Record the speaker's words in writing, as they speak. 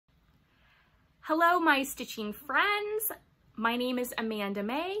Hello, my stitching friends. My name is Amanda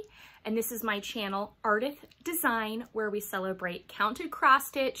Mae, and this is my channel, Ardith Design, where we celebrate counted cross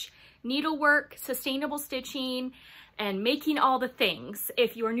stitch, needlework, sustainable stitching, and making all the things.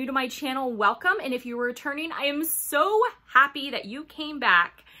 If you are new to my channel, welcome. And if you are returning, I am so happy that you came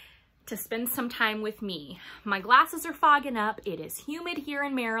back to spend some time with me. My glasses are fogging up. It is humid here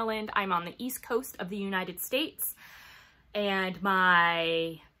in Maryland. I'm on the East Coast of the United States, and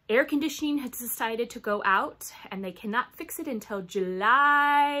my air conditioning has decided to go out, and they cannot fix it until end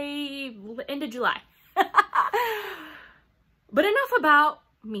of July. But enough about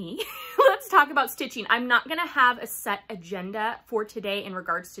me. Let's talk about stitching. I'm not gonna have a set agenda for today in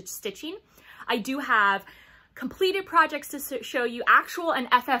regards to stitching. I do have completed projects to show you, actual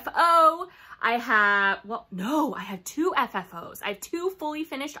and FFO. I have two FFOs. I have two fully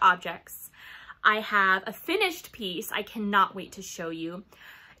finished objects. I have a finished piece I cannot wait to show you.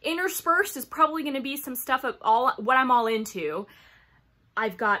 Interspersed is probably going to be some stuff of what I'm all into.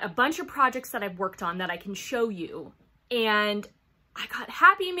 I've got a bunch of projects that I've worked on that I can show you, and I got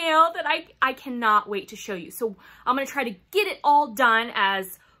happy mail that I cannot wait to show you. So I'm going to try to get it all done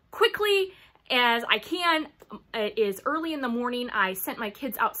as quickly as I can. It is early in the morning. I sent my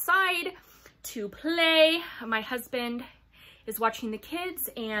kids outside to play. My husband is watching the kids,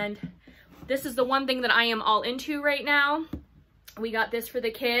 and this is the one thing that I am all into right now. We got this for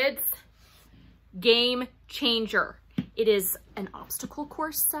the kids. Game changer. It is an obstacle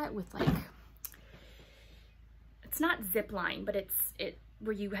course set with, like, it's not zip line, but it's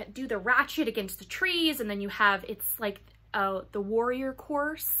where you do the ratchet against the trees, and then you have, it's like the warrior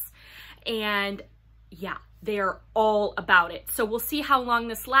course. And yeah, they're all about it. So we'll see how long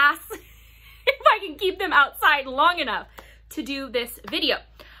this lasts, if I can keep them outside long enough to do this video.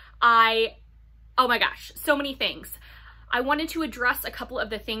 Oh my gosh, so many things. I wanted to address a couple of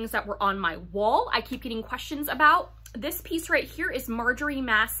the things that were on my wall. I keep getting questions about. This piece right here is Marjorie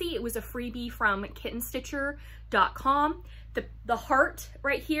Massey. It was a freebie from kittenstitcher.com. The heart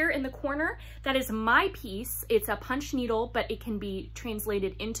right here in the corner, that is my piece. It's a punch needle, but it can be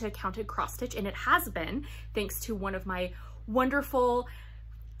translated into counted cross stitch, and it has been, thanks to one of my wonderful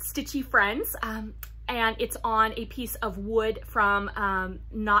stitchy friends. And it's on a piece of wood from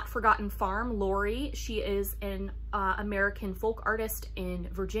Notforgotten farm, Lori. She is an American folk artist in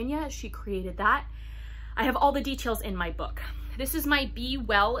Virginia. She created that. I have all the details in my book. This is my Be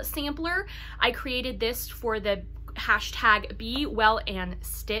Well sampler. I created this for the hashtag Be Well and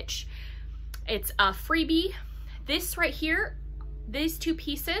Stitch. It's a freebie. This right here, these two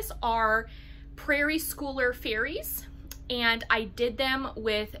pieces are Prairie Schooler fairies, and I did them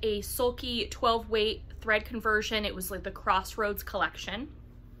with a Sulky 12 weight thread conversion. It was like the Crossroads collection.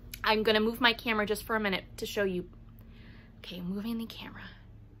 I'm gonna move my camera just for a minute to show you. Okay, moving the camera.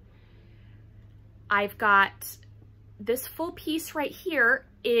 I've got this full piece right here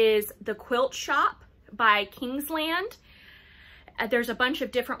is the Quilt Shop by Kingsland. There's a bunch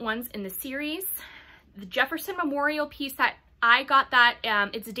of different ones in the series. The Jefferson Memorial piece that I got that,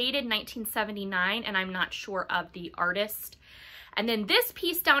 it's dated 1979, and I'm not sure of the artist. And then this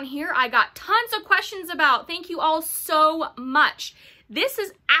piece down here, I got tons of questions about. Thank you all so much. This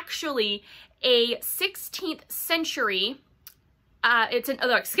is actually a 16th century, it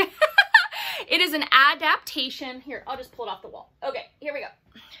is an adaptation. Here, I'll just pull it off the wall. Okay, here we go.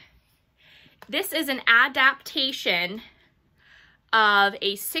 This is an adaptation of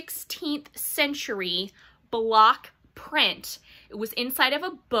a 16th century block print. It was inside of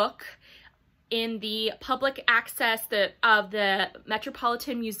a book in the public access of the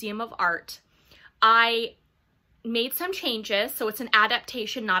Metropolitan Museum of Art. I made some changes, so it's an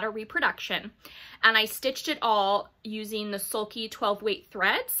adaptation, not a reproduction. And I stitched it all using the Sulky 12 weight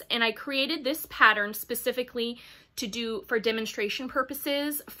threads. And I created this pattern specifically to do for demonstration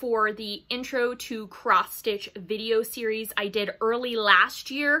purposes for the Intro to Cross Stitch video series I did early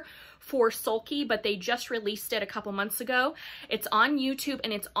last year for Sulky, but they just released it a couple months ago. It's on YouTube,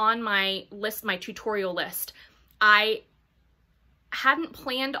 and it's on my list, my tutorial list. I hadn't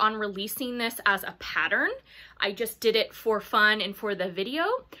planned on releasing this as a pattern. I just did it for fun and for the video.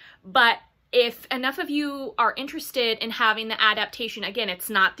 But if enough of you are interested in having the adaptation, again, it's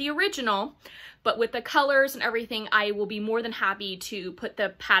not the original, but with the colors and everything, I will be more than happy to put the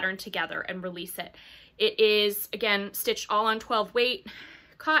pattern together and release it. It is, again, stitched all on 12 weight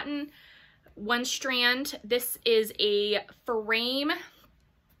cotton, one strand. This is a frame.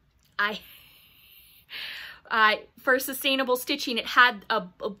 for sustainable stitching, it had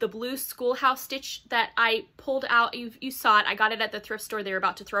the blue schoolhouse stitch that I pulled out. You saw it. I got it at the thrift store. They were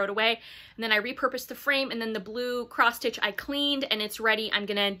about to throw it away. And then I repurposed the frame, and then the blue cross stitch I cleaned, and it's ready. I'm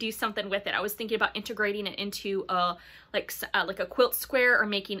gonna do something with it. I was thinking about integrating it into like a quilt square or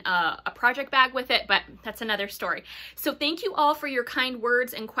making a project bag with it, but that's another story. So thank you all for your kind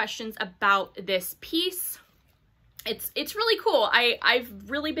words and questions about this piece. It's really cool. I've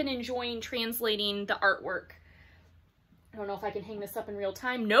really been enjoying translating the artwork. I don't know if I can hang this up in real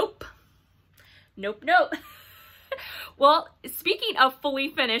time. Nope. Nope, nope. Well, speaking of fully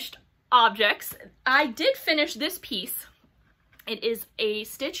finished objects, I did finish this piece. It is a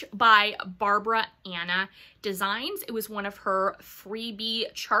stitch by Barbara Anna Designs. It was one of her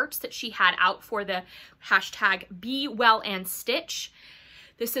freebie charts that she had out for the hashtag Be Well and Stitch.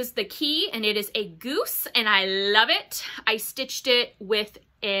 This is the key, and it is a goose, and I love it. I stitched it with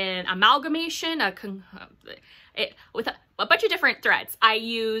an amalgamation, with a bunch of different threads. I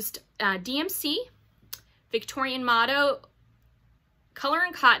used DMC, Victorian Motto, Color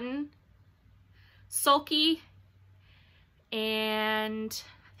and Cotton, Sulky, and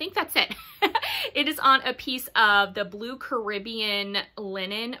I think that's it. It is on a piece of the blue Caribbean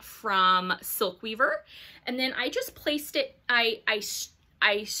linen from Silk Weaver, and then I just placed it, I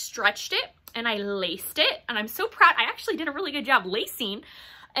stretched it and I laced it, and I'm so proud. I actually did a really good job lacing,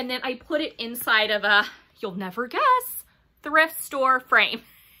 and then I put it inside of a, you'll never guess, thrift store frame.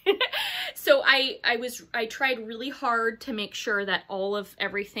 So I tried really hard to make sure that all of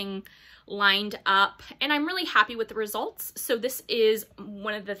everything lined up, and I'm really happy with the results. So this is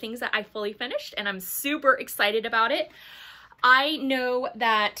one of the things that I fully finished, and I'm super excited about it. I know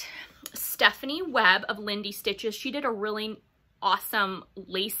that Stephanie Webb of Lindy Stitches, she did a really awesome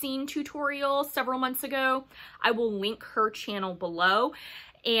lacing tutorial several months ago. I will link her channel below,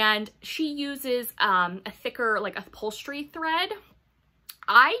 and she uses a thicker like upholstery thread.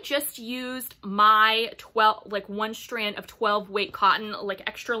 I just used my 12, like one strand of 12 weight cotton, like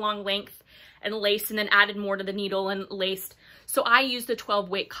extra long length, and laced, and then added more to the needle and laced. So I used the 12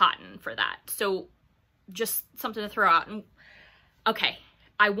 weight cotton for that. So just something to throw out. And okay,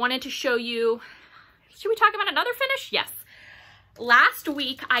 I wanted to show you, should we talk about another finish? Yes. Last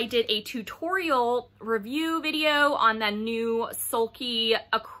week, I did a tutorial review video on the new Sulky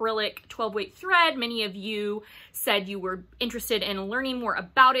acrylic 12 weight thread. Many of you said you were interested in learning more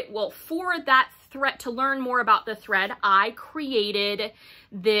about it. Well, for that thread, to learn more about the thread, I created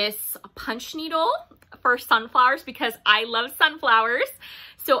this punch needle for sunflowers because I love sunflowers.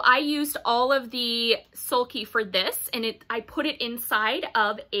 So I used all of the Sulky for this, and I put it inside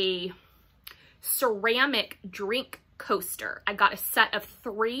of a ceramic drink coaster. I got a set of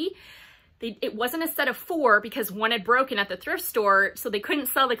 3. It wasn't a set of 4 because one had broken at the thrift store, so they couldn't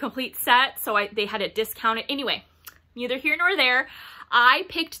sell the complete set, so they had it discounted. Anyway, neither here nor there. I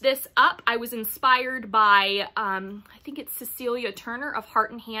picked this up. I was inspired by, I think it's Cecilia Turner of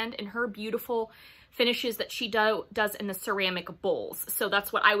Heart and Hand and her beautiful finishes that she does in the ceramic bowls. So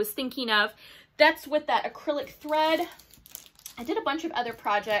that's what I was thinking of. That's with that acrylic thread. I did a bunch of other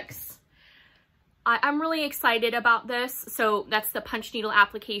projects. I'm really excited about this. So that's the punch needle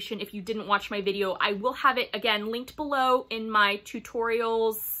application. If you didn't watch my video, I will have it again linked below in my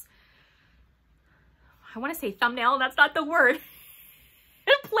tutorials. I want to say thumbnail. That's not the word.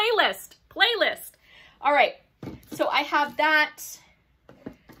 Playlist. All right. So I have that.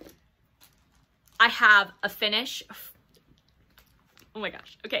 I have a finish. Oh my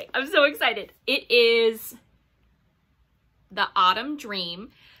gosh. Okay. I'm so excited. It is the Autumn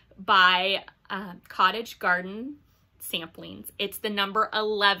Dream by Cottage Garden Samplings. It's the number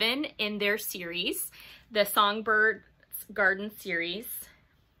 11 in their series, the Songbird Garden series.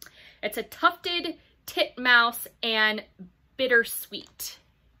 It's a tufted titmouse and bittersweet.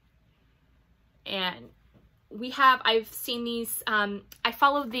 And I've seen these, I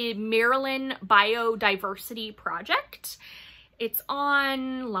follow the Maryland Biodiversity Project. It's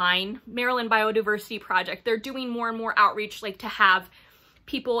online, Maryland Biodiversity Project. They're doing more and more outreach, like to have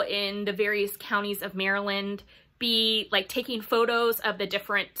people in the various counties of Maryland be like taking photos of the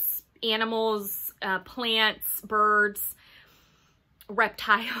different animals, plants, birds,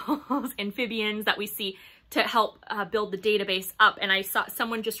 reptiles, amphibians that we see to help build the database up. And I saw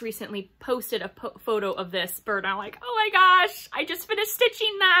someone just recently posted a photo of this bird, and I'm like, oh my gosh, I just finished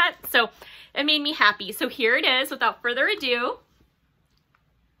stitching that. So it made me happy. So here it is, without further ado.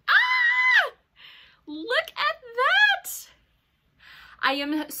 Ah! Look at that! I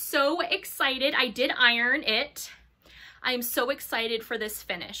am so excited. I did iron it. I am so excited for this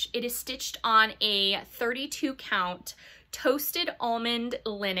finish. It is stitched on a 32 count toasted almond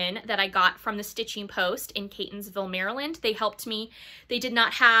linen that I got from the Stitching Post in Catonsville, Maryland. They helped me. They did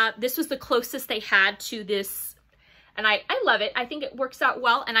not have, this was the closest they had to this, and I love it. I think it works out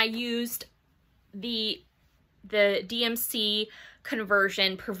well, and I used the DMC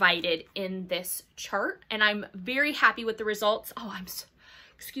conversion provided in this chart, and I'm very happy with the results. Oh,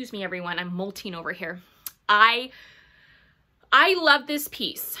 excuse me everyone, I'm molting over here. I love this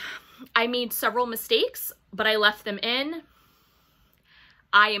piece. I made several mistakes, but I left them in.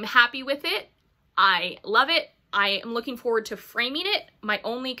 I am happy with it. I love it. I am looking forward to framing it. My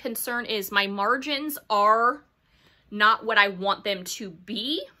only concern is my margins are not what I want them to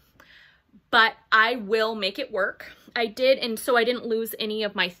be, but I will make it work. I did, and so I didn't lose any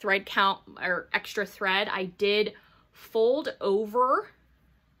of my thread count or extra thread. I did fold over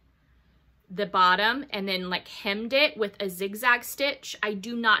the bottom and then like hemmed it with a zigzag stitch. I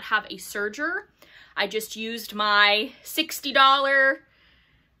do not have a serger. I just used my $60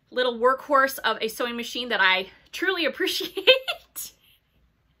 little workhorse of a sewing machine that I truly appreciate.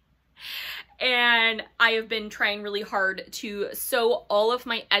 And I have been trying really hard to sew all of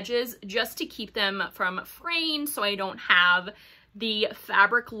my edges just to keep them from fraying so I don't have the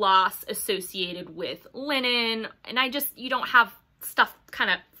fabric loss associated with linen. And you don't have stuff kind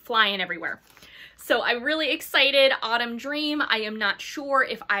of flying everywhere. So I'm really excited. Autumn Dream. I am not sure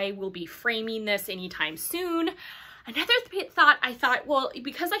if I will be framing this anytime soon. Another thought, I thought, well,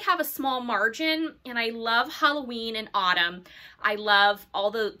 because I have a small margin and I love Halloween and autumn, I love all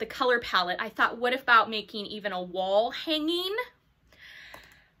the color palette, I thought, what about making even a wall hanging?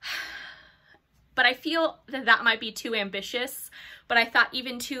 But I feel that that might be too ambitious. But I thought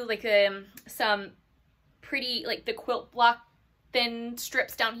even too, like some pretty, like the quilt block thin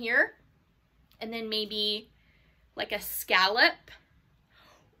strips down here, and then maybe like a scallop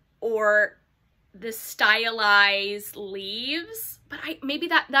or the stylized leaves, but maybe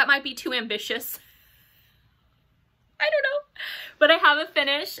that might be too ambitious. I don't know, but I have a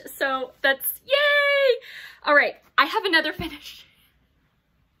finish, so that's yay. All right, I have another finish.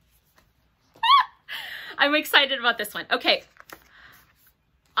 I'm excited about this one. Okay,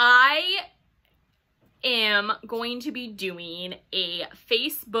 I am going to be doing a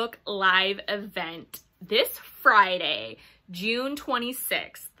Facebook Live event this Friday, June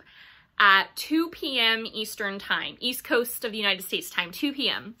 26th. At 2 p.m. Eastern time, East Coast of the United States time, 2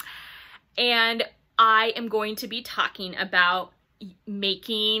 p.m. And I am going to be talking about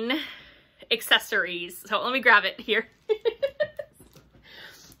making accessories. So let me grab it here.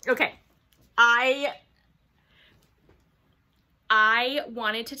 Okay. I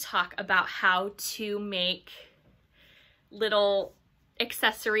wanted to talk about how to make little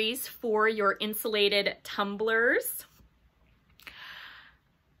accessories for your insulated tumblers.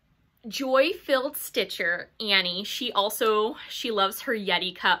 Joy-filled stitcher Annie, she loves her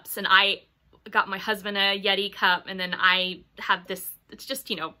Yeti cups, and I got my husband a Yeti cup, and then I have this, it's just,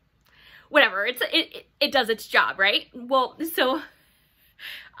 you know, whatever, it does its job, right? Well, so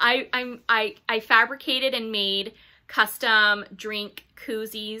I fabricated and made custom drink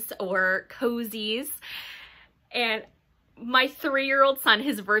koozies or cozies, and my 3-year-old son,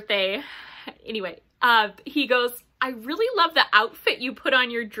 his birthday, anyway, he goes, I really love the outfit you put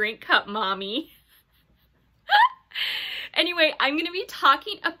on your drink cup, Mommy. Anyway, I'm going to be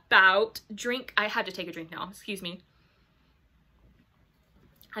talking about I had to take a drink now, excuse me.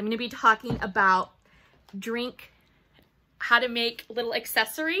 I'm going to be talking about how to make little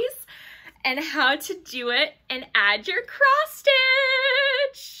accessories and how to do it and add your cross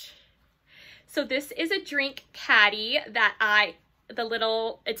stitch. So this is a drink caddy that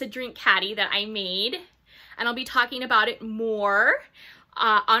it's a drink caddy that I made. And I'll be talking about it more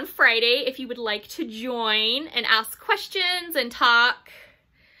on Friday if you would like to join and ask questions and talk,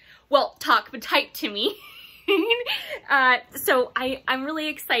 but type to me. So I'm really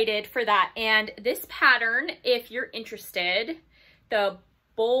excited for that. And this pattern, if you're interested, the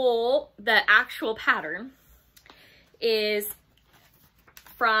actual pattern is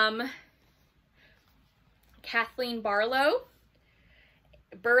from Kathleen Burlew.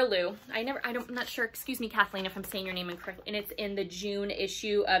 I'm not sure, excuse me, Kathleen, if I'm saying your name incorrectly, and it's in the June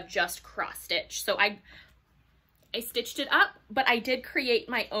issue of Just CrossStitch. So I stitched it up, but I did create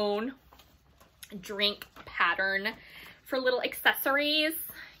my own drink pattern for little accessories,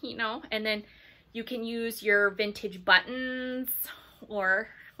 you know, and then you can use your vintage buttons or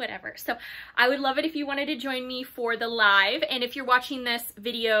whatever. So I would love it if you wanted to join me for the live. And if you're watching this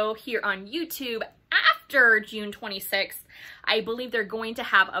video here on YouTube after June 26th, I believe they're going to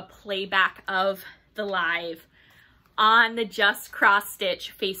have a playback of the live on the Just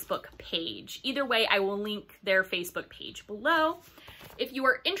CrossStitch Facebook page. Either way, I will link their Facebook page below. If you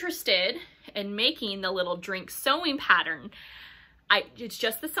are interested in making the little drink sewing pattern, it's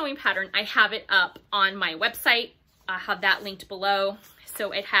just the sewing pattern. I have it up on my website. I have that linked below.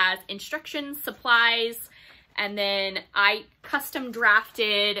 So it has instructions, supplies, and then I custom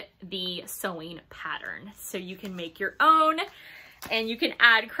drafted the sewing pattern. So you can make your own and you can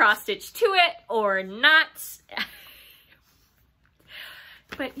add cross stitch to it or not.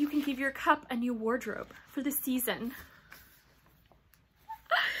 But you can give your cup a new wardrobe for the season.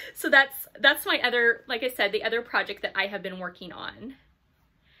 So that's my other, like I said, the other project that I have been working on.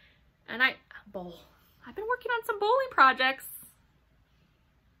 And I've been working on some bowling projects.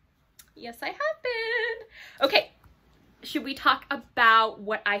 Yes, I have been. Okay, should we talk about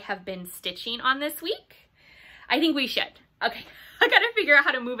what I have been stitching on this week? I think we should. Okay, I gotta figure out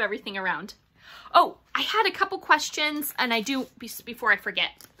how to move everything around. Oh, I had a couple questions, and I do, before I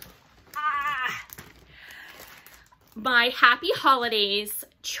forget. My Happy Holidays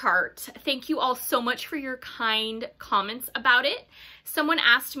chart. Thank you all so much for your kind comments about it. Someone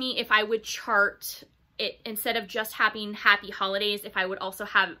asked me if I would chart it instead of just having Happy Holidays, if I would also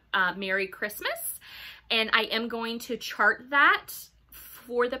have Merry Christmas. And I am going to chart that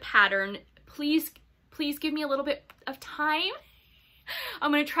for the pattern. Please give me a little bit of time.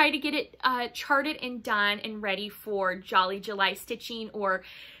 I'm going to try to get it charted and done and ready for Jolly July stitching or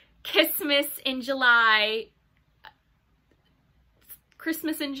Kismas in July,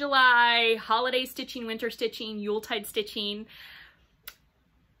 Christmas in July, holiday stitching, winter stitching, Yuletide stitching.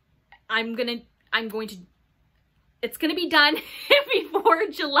 It's gonna be done before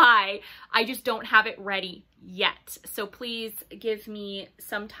July. I just don't have it ready yet. So please give me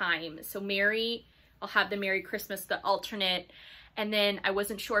some time. So I'll have the Merry Christmas, the alternate. And then I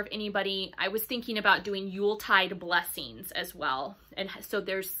wasn't sure if anybody, I was thinking about doing Yuletide blessings as well. And so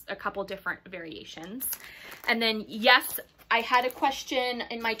there's a couple different variations. And then yes, I had a question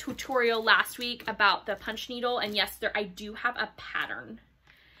in my tutorial last week about the punch needle, and yes, I do have a pattern,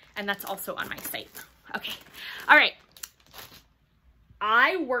 and that's also on my site. Okay, all right.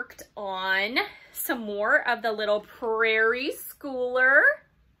 I worked on some more of the little Prairie Schooler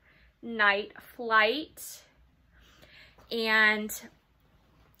Night Flight, and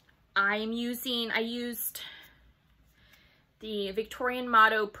I used the Victorian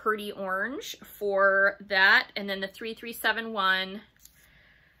Motto Purdy Orange for that, and then the 3371.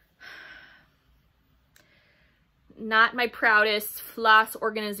 Not my proudest floss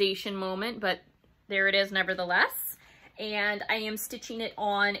organization moment, but there it is nevertheless. And I am stitching it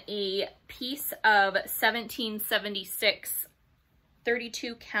on a piece of 1776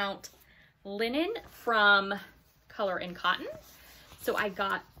 32 count linen from Color and Cotton. So I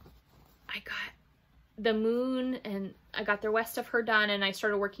got the moon and I got the rest of her done, and I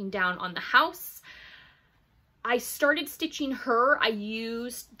started working down on the house. I started stitching her. I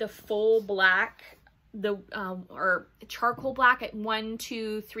used the full black, or charcoal black at 1,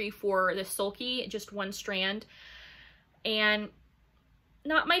 2, 3, 4, the Sulky, just one strand, and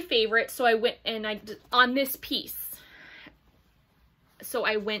not my favorite. So I went and on this piece. So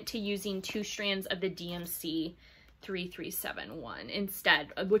I went to using 2 strands of the DMC 3371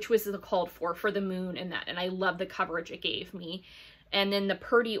 instead, which was called for the moon and that, and I love the coverage it gave me. And then the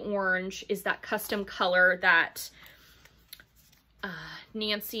Purdy Orange is that custom color that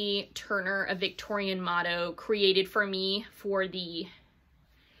Nancy Turner of Victorian Motto created for me for the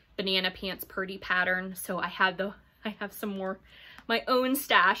Banana Pants Purdy pattern. So I have some more, my own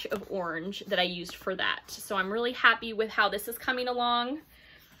stash of orange that I used for that. So I'm really happy with how this is coming along.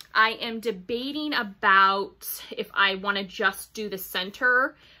 I am debating about if I want to just do the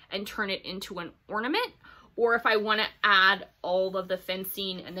center and turn it into an ornament, or if I want to add all of the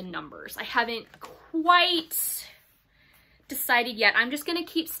fencing and the numbers. I haven't quite decided yet. I'm just going to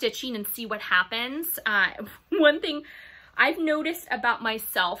keep stitching and see what happens. One thing I've noticed about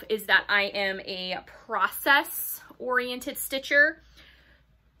myself is that I am a process-oriented stitcher.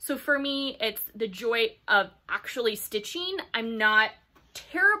 So for me, it's the joy of actually stitching. I'm not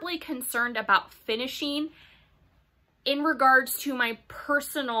terribly concerned about finishing in regards to my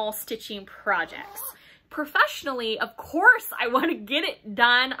personal stitching projects. Professionally, of course, I want to get it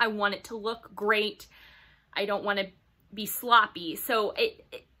done. I want it to look great. I don't want to be sloppy. So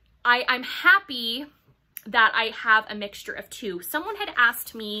I'm happy that I have a mixture of two. Someone had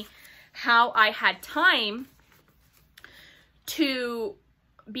asked me how I had time to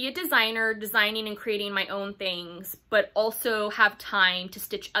be a designer, designing and creating my own things, but also have time to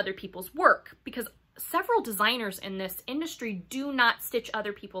stitch other people's work, because several designers in this industry do not stitch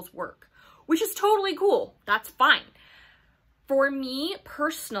other people's work, which is totally cool. That's fine. For me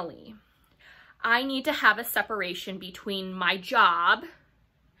personally, I need to have a separation between my job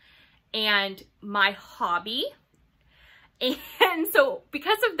and my hobby. And so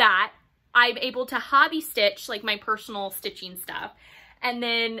because of that, I'm able to hobby stitch like my personal stitching stuff and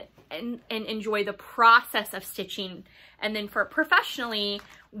then and enjoy the process of stitching, and then for professionally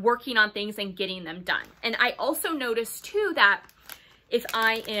working on things and getting them done. And I also noticed too that if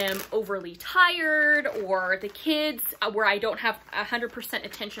I am overly tired or the kids where I don't have 100%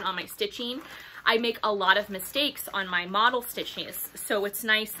 attention on my stitching, I make a lot of mistakes on my model stitches. So it's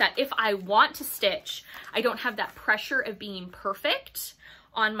nice that if I want to stitch, I don't have that pressure of being perfect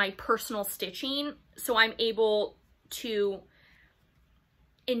on my personal stitching. So I'm able to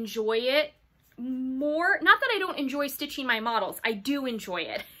enjoy it more. Not that I don't enjoy stitching my models, I do enjoy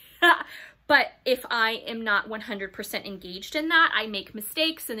it. But if I am not 100% engaged in that, I make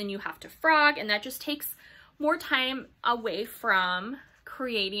mistakes and then you have to frog, and that just takes more time away from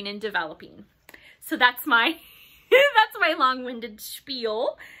creating and developing. So that's my that's my long-winded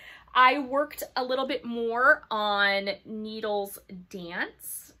spiel. I worked a little bit more on Needles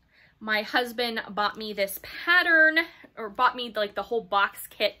Dance. My husband bought me this pattern, or bought me like the whole box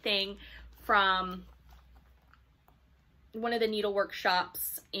kit thing from one of the needlework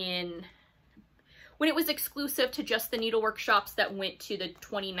shops when it was exclusive to just the needlework shops that went to the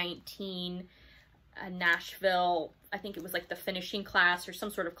 2019 Nashville, I think it was like the finishing class or some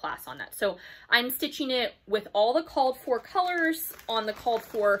sort of class on that. So I'm stitching it with all the called for colors on the called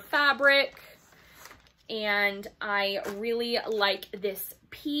for fabric, and I really like this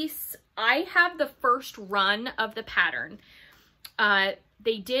piece. I have the first run of the pattern.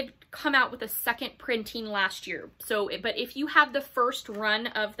 They did come out with a second printing last year. So, but if you have the first run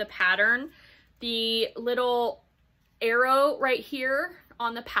of the pattern, the little arrow right here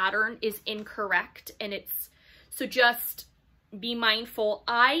on the pattern is incorrect, and it's, so just be mindful.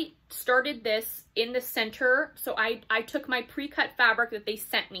 I started this in the center. So I took my pre-cut fabric that they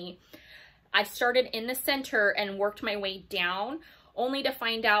sent me. I started in the center and worked my way down, only to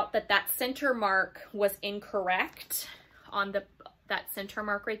find out that that center mark was incorrect. On the, that center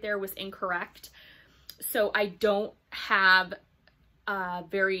mark right there was incorrect. So I don't have a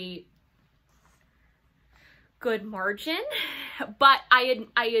very good margin, but I'm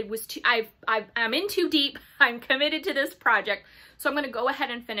in too deep. I'm committed to this project, so I'm going to go ahead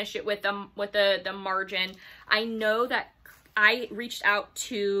and finish it with the margin. I know that I reached out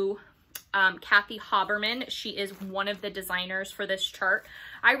to Kathy Haberman. She is one of the designers for this chart.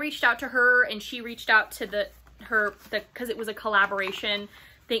 I reached out to her, and she reached out to because it was a collaboration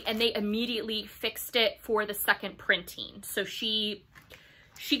thing, and they immediately fixed it for the second printing. So she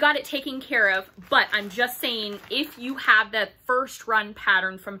got it taken care of. But I'm just saying, if you have the first run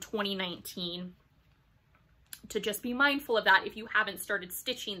pattern from 2019, to just be mindful of that if you haven't started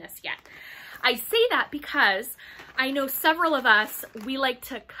stitching this yet. I say that because I know several of us, we like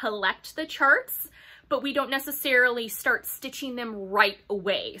to collect the charts, but we don't necessarily start stitching them right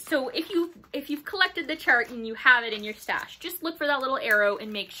away. So if you've collected the chart and you have it in your stash, just look for that little arrow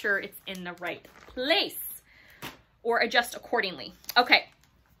and make sure it's in the right place, or adjust accordingly. Okay,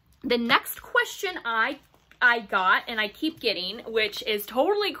 the next question I got, and I keep getting, which is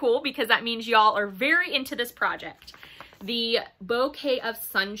totally cool because that means y'all are very into this project, the Bouquet of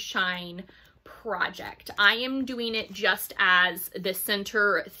Sunshine project. I am doing it just as the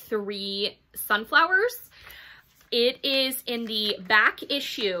center 3 sunflowers. It is in the back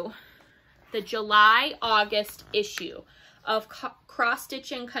issue, the July-August issue of Cross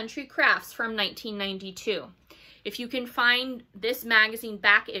Stitch and Country Crafts from 1992. If you can find this magazine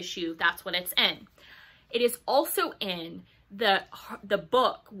back issue, that's what it's in. It is also in the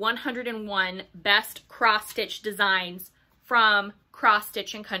book 101 Best Cross Stitch Designs from Cross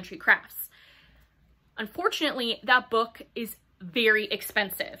Stitch and Country Crafts. Unfortunately, that book is very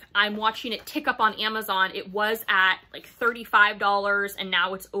expensive. I'm watching it tick up on Amazon. It was at like $35 and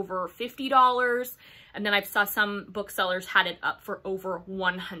now it's over $50. And then I saw some booksellers had it up for over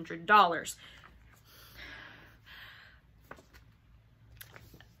 $100.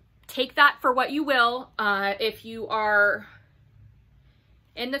 Take that for what you will. If you are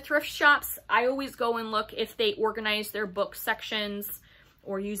in the thrift shops, I always go and look if they organize their book sections,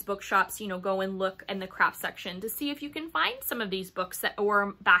 or use bookshops, you know, go and look in the craft section to see if you can find some of these books that,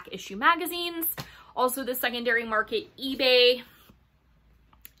 or back issue magazines. Also the secondary market, eBay,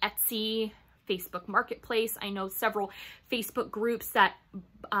 Etsy, Facebook Marketplace. I know several Facebook groups that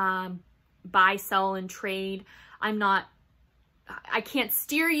buy, sell, and trade. I can't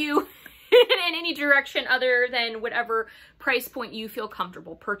steer you in any direction other than whatever price point you feel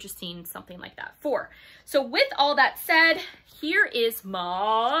comfortable purchasing something like that for. So with all that said, here is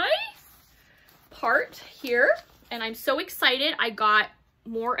my part here, and I'm so excited. I got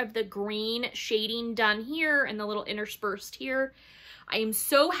more of the green shading done here and the little interspersed here. I am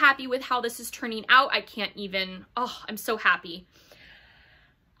so happy with how this is turning out. I can't even, oh, I'm so happy.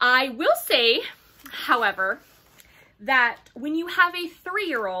 I will say, however, that when you have a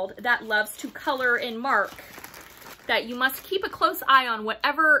 3-year-old that loves to color and mark, that you must keep a close eye on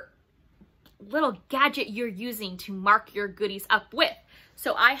whatever little gadget you're using to mark your goodies up with.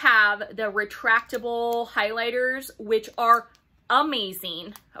 So I have the retractable highlighters, which are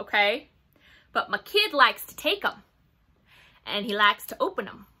amazing, okay? But my kid likes to take them, and he likes to open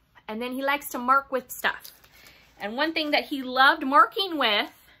them, and then he likes to mark with stuff. And one thing that he loved marking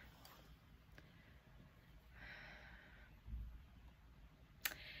with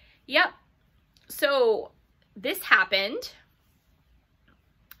yep. So this happened.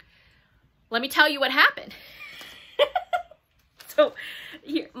 Let me tell you what happened. So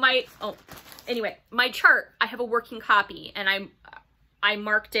here, anyway, my chart, I have a working copy, and I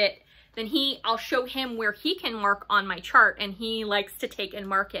marked it. Then I'll show him where he can mark on my chart, and he likes to take and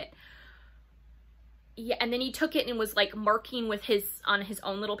mark it. Yeah, and then he took it and was like marking with on his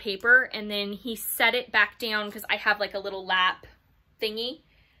own little paper, and then he set it back down because I have like a little lap thingy.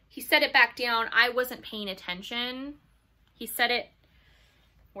 He set it back down. I wasn't paying attention. He set it,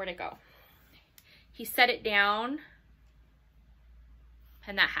 where'd it go? He set it down,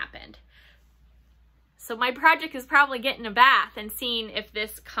 and that happened. So my project is probably getting a bath and seeing if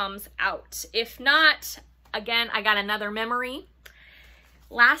this comes out. If not, again, I got another memory.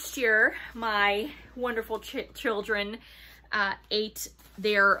 Last year, my wonderful children ate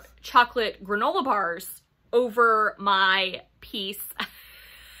their chocolate granola bars over my piece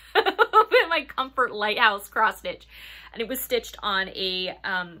my Comfort Lighthouse cross stitch, and it was stitched on a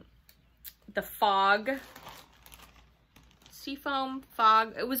the Seafoam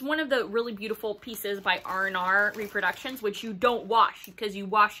Fog. It was one of the really beautiful pieces by R&R Reproductions, which you don't wash because you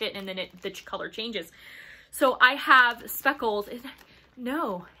wash it and then the color changes. So I have speckles.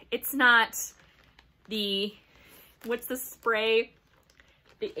 No, it's not the, what's the spray?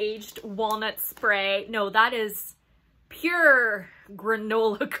 The aged walnut spray. No, that is pure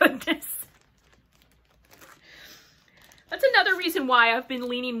granola goodness. That's another reason why I've been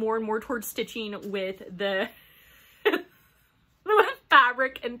leaning more and more towards stitching with the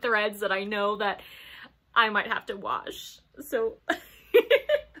fabric and threads that I know that I might have to wash. So,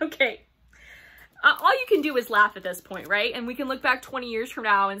 okay. All you can do is laugh at this point, right? And we can look back 20 years from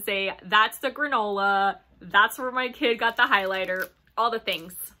now and say, that's the granola, that's where my kid got the highlighter, all the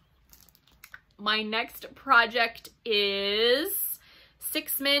things. My next project is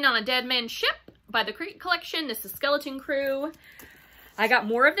 6 Men on a Dead Man Ship by the Crate Collection. This is Skeleton Crew. I got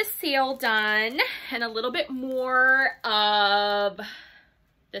more of the sail done and a little bit more of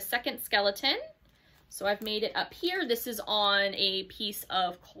the second skeleton. So I've made it up here. This is on a piece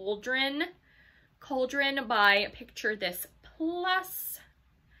of Cauldron by Picture This Plus.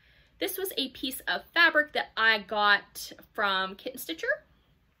 This was a piece of fabric that I got from Kitten Stitcher.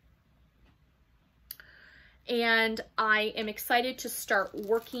 And I am excited to start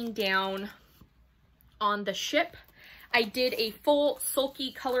working down on the ship. I did a full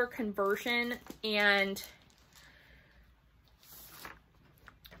sulky color conversion, and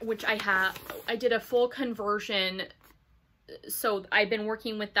I did a full conversion. So I've been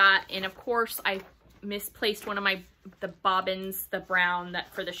working with that, and of course I misplaced one of the bobbins, the brown,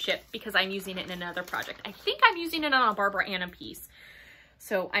 that for the ship, because I'm using it in another project. I think I'm using it on a Barbara Anna piece.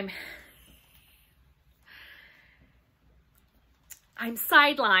 So I'm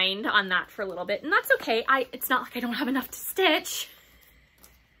sidelined on that for a little bit, and that's okay. It's not like I don't have enough to stitch.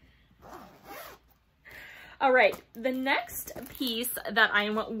 All right, the next piece that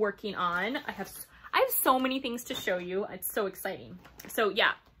I'm working on, I have so many things to show you. It's so exciting. So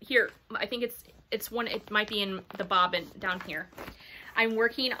yeah, here, I think it might be in the bobbin down here. I'm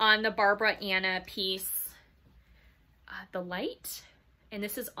working on the Barbara Anna piece, the light, and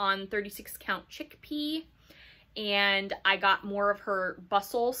this is on 36 count chickpea. And I got more of her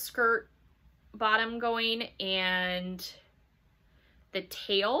bustle skirt bottom going and the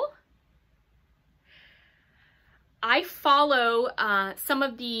tail. I follow some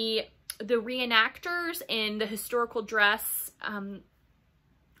of the reenactors and the historical dress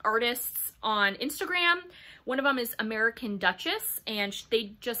artists on Instagram. One of them is American Duchess, and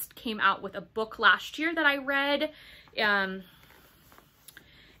they just came out with a book last year that I read.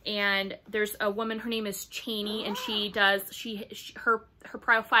 And there's a woman, her name is Cheyney, and her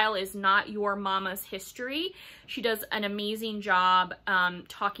profile is Not Your Mama's History. She does an amazing job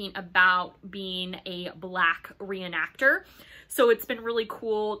talking about being a Black reenactor. So it's been really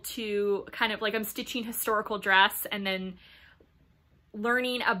cool to kind of like, I'm stitching historical dress and then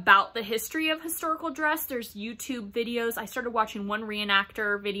learning about the history of historical dress. There's YouTube videos. I started watching one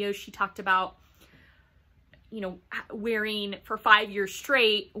reenactor video. She talked about, you know, wearing for 5 years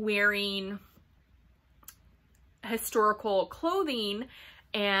straight, wearing historical clothing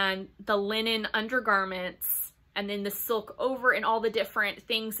and the linen undergarments and then the silk over and all the different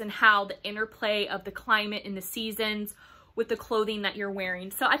things and how the interplay of the climate and the seasons with the clothing that you're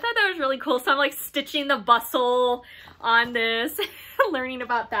wearing. So I thought that was really cool. So I'm like stitching the bustle on this, learning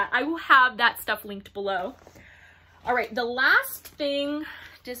about that. I will have that stuff linked below. All right, the last thing,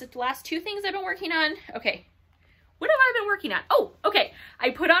 is it the last 2 things I've been working on? Okay. What have I been working on? Oh, okay.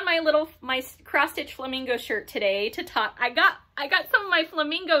 I put on my cross stitch flamingo shirt today to talk. I got some of my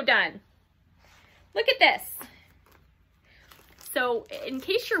flamingo done. Look at this. So in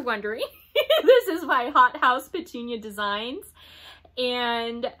case you're wondering, this is my Hot House Petunia Designs.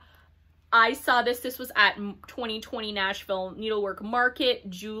 And I saw this. This was at 2020 Nashville Needlework Market.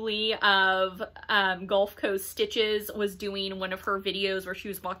 Julie of Gulf Coast Stitches was doing one of her videos where she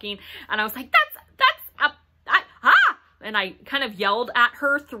was walking. And I was like, and I kind of yelled at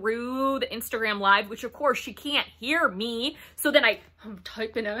her through the Instagram live, which of course she can't hear me. So then I'm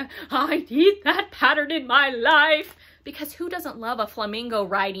typing, I need that pattern in my life. Because who doesn't love a flamingo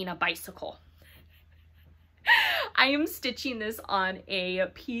riding a bicycle? I am stitching this on a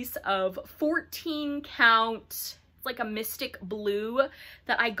piece of 14 count, it's like a mystic blue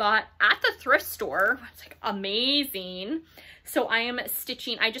that I got at the thrift store. It's like amazing. So I am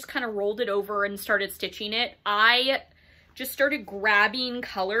stitching, I just kind of rolled it over and started stitching it. I just started grabbing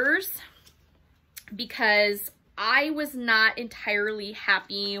colors because I was not entirely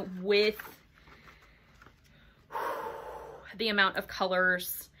happy with the amount of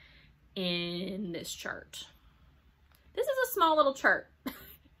colors in this chart. This is a small little chart.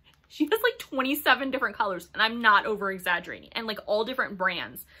 She has like 27 different colors, and I'm not over exaggerating, and like all different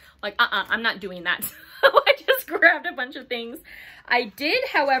brands. Like, I'm not doing that. So I just grabbed a bunch of things. I did,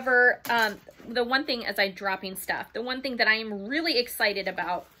 however, the one thing as I'm dropping stuff, the one thing that I am really excited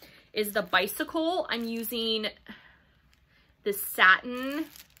about is the bicycle. I'm using the satin.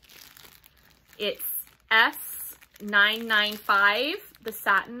 It's S995, the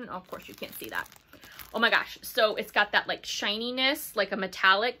satin. Oh, of course you can't see that. Oh my gosh. So it's got that like shininess, like a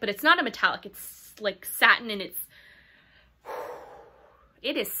metallic, but it's not a metallic. It's like satin, and it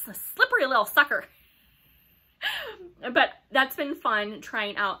is a slippery little sucker. But that's been fun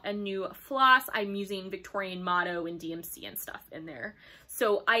trying out a new floss. I'm using Victorian Motto and DMC and stuff in there.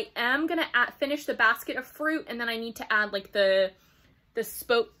 So I am going to finish the basket of fruit, and then I need to add like the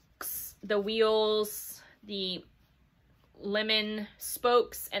spokes, the wheels, the lemon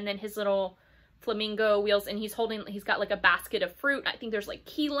spokes, and then his little flamingo wheels, and he's got like a basket of fruit. I think there's like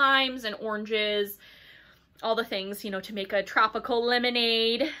key limes and oranges, all the things, you know, to make a tropical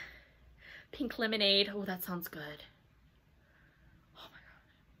lemonade, pink lemonade. Oh, that sounds good. Oh my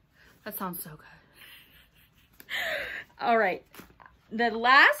God, that sounds so good. All right, the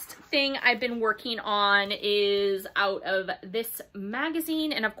last thing I've been working on is out of this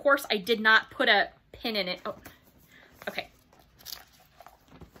magazine, and of course I did not put a pin in it. Oh, okay.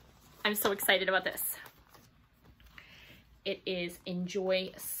 I'm so excited about this. It is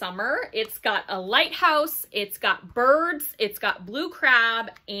Enjoy Summer. It's got a lighthouse, it's got birds, it's got blue crab,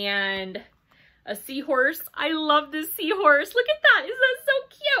 and a seahorse. I love this seahorse. Look at that. Isn't that so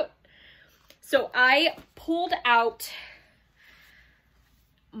cute? So I pulled out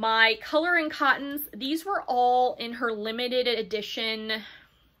my Color and Cottons. These were all in her limited edition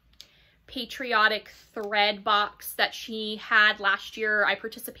patriotic thread box that she had last year. I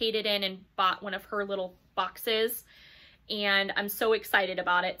participated in and bought one of her little boxes, and I'm so excited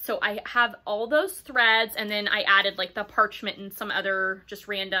about it. So I have all those threads, and then I added like the parchment and some other just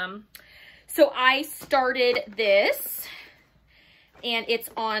random. So I started this, and it's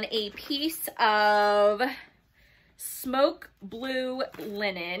on a piece of smoke blue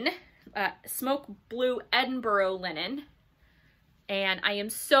linen, smoke blue Edinburgh linen. And I am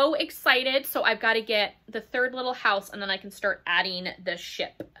so excited. So I've got to get the third little house, and then I can start adding the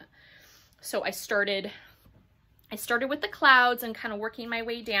ship. So I started with the clouds and kind of working my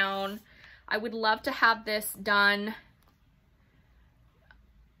way down. I would love to have this done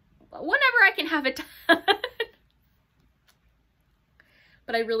whenever I can have it done.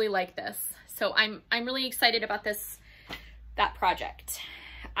 But I really like this. So I'm really excited about that project.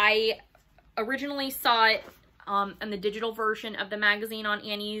 I originally saw it in the digital version of the magazine on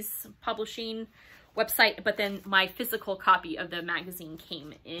Annie's publishing website, but then my physical copy of the magazine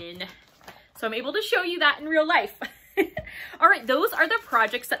came in. So I'm able to show you that in real life. All right, those are the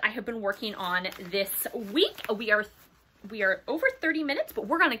projects that I have been working on this week. We are over 30 minutes, but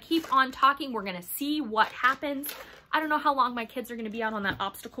we're gonna keep on talking. We're gonna see what happens. I don't know how long my kids are gonna be out on that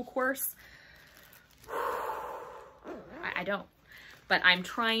obstacle course. I don't, but I'm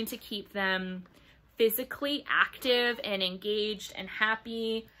trying to keep them physically active and engaged and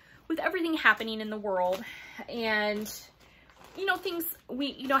happy with everything happening in the world. And you know, things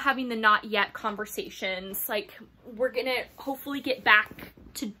having the not yet conversations, like we're gonna hopefully get back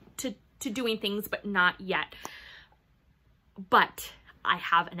to doing things, but not yet. But I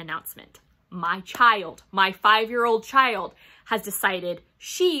have an announcement. My 5-year-old child has decided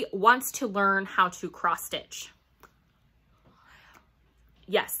she wants to learn how to cross stitch.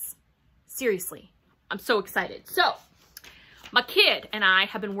 Yes, seriously, I'm so excited. So my kid and I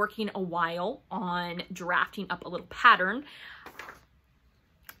have been working a while on drafting up a little pattern.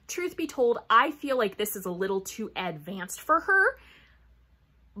 Truth be told, I feel like this is a little too advanced for her,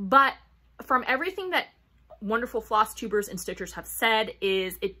 but from everything that wonderful floss tubers and stitchers have said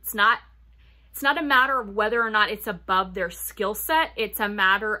is it's not a matter of whether or not it's above their skill set. It's a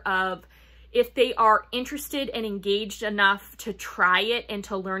matter of if they are interested and engaged enough to try it and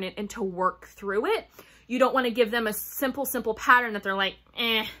to learn it and to work through it. You don't want to give them a simple pattern that they're like,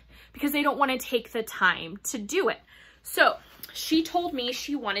 because they don't want to take the time to do it. So she told me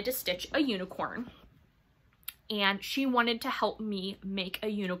she wanted to stitch a unicorn, and she wanted to help me make a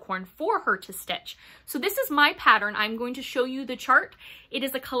unicorn for her to stitch. So this is my pattern. I'm going to show you the chart. It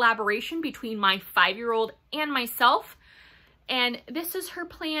is a collaboration between my 5-year-old and myself, and this is her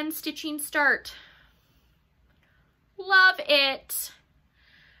planned stitching start. Love it.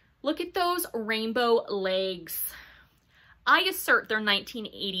 Look at those rainbow legs. I assert they're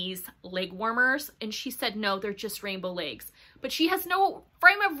 1980s leg warmers, and she said no, they're just rainbow legs. But she has no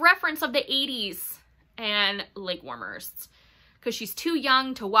frame of reference of the 80s and leg warmers because she's too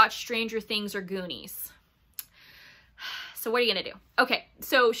young to watch Stranger Things or Goonies. So what are you gonna do? Okay,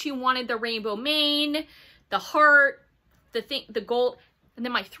 so she wanted the rainbow mane, the heart, the gold, and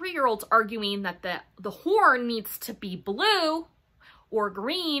then my 3-year-old's arguing that the horn needs to be blue or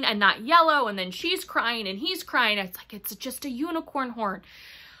green and not yellow, and then she's crying and he's crying. It's like, it's just a unicorn horn.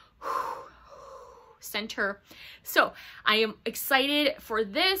 Center. So I am excited for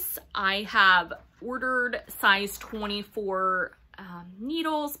this. I have ordered size 24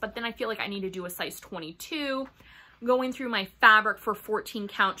 needles, but then I feel like I need to do a size 22. Going through my fabric for 14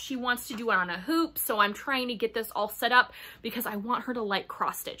 count. She wants to do it on a hoop, so I'm trying to get this all set up because I want her to like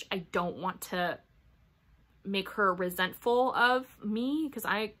cross stitch. I don't want to make her resentful of me because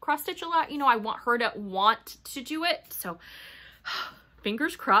I cross stitch a lot. You know, I want her to want to do it. So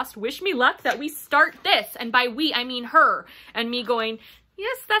fingers crossed, wish me luck that we start this. And by we, I mean her and me going,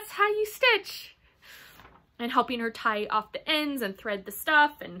 yes, that's how you stitch. And helping her tie off the ends and thread the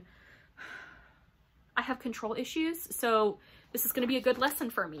stuff. And I have control issues, so this is going to be a good lesson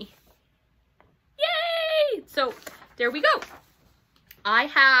for me. Yay! So there we go. I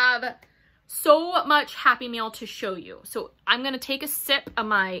have so much happy mail to show you. So I'm going to take a sip of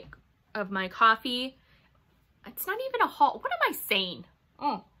my coffee. It's not even a haul. What am I saying?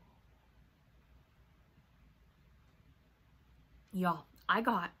 Oh. Y'all, I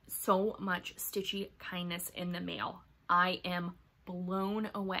got so much stitchy kindness in the mail. I am blown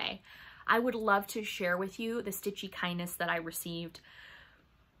away. I would love to share with you the stitchy kindness that I received.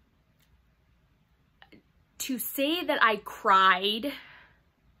 To say that I cried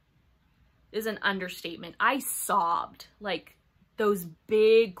is an understatement. I sobbed, like those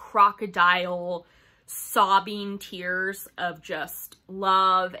big crocodile sobbing tears of just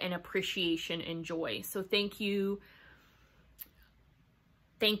love and appreciation and joy. So thank you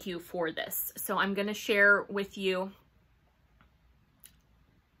for this. So I'm going to share with you.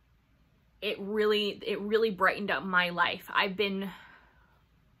 It really brightened up my life. I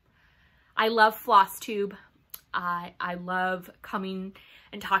love Flosstube. I love coming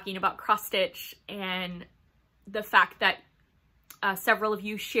and talking about cross stitch, and the fact that several of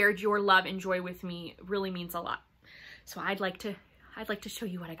you shared your love and joy with me really means a lot. So I'd like to show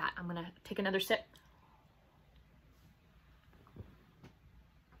you what I got. I'm gonna take another sip.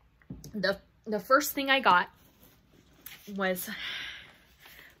 The first thing I got was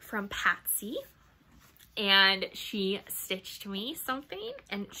from Patsy, and she stitched me something,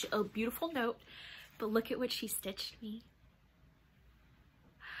 and a beautiful note, but look at what she stitched me.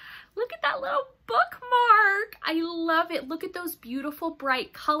 Look at that little bookmark. I love it. Look at those beautiful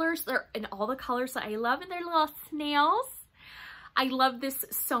bright colors. They're in all the colors that I love, and they're little snails. I love this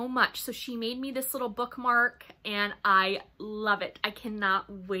so much. So she made me this little bookmark and I love it. I cannot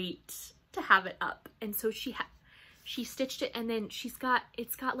wait to have it up. And so she stitched it, and then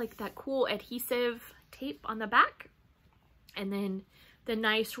it's got like that cool adhesive tape on the back, and then the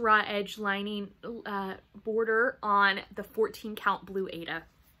nice raw edge lining border on the 14 count blue Aida.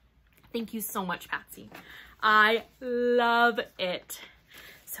 Thank you so much, Patsy. I love it.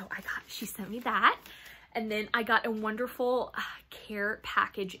 So she sent me that. And then I got a wonderful care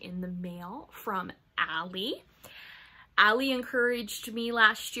package in the mail from Allie. Allie encouraged me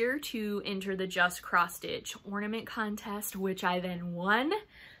last year to enter the Just CrossStitch ornament contest, which I then won.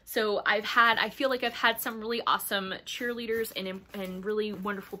 So I feel like I've had some really awesome cheerleaders and really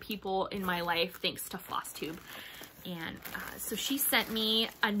wonderful people in my life, thanks to Flosstube. And so she sent me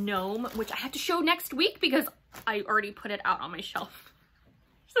a gnome, which I have to show next week because I already put it out on my shelf.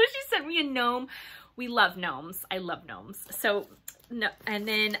 So she sent me a gnome. We love gnomes. I love gnomes. So, no, and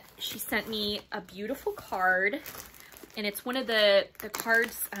then she sent me a beautiful card, and it's one of the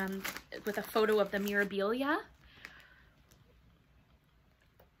cards with a photo of the Mirabilia.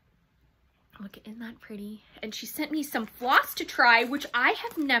 Look, isn't that pretty? And she sent me some floss to try, which I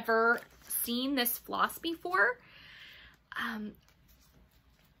have never seen this floss before.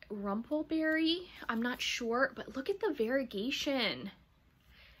 Rumpleberry, I'm not sure, but look at the variegation.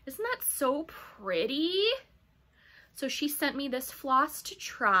 Isn't that so pretty? So she sent me this floss to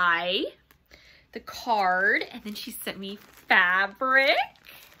try, the card, and then she sent me fabric.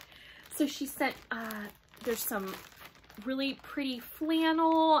 So she sent, there's some really pretty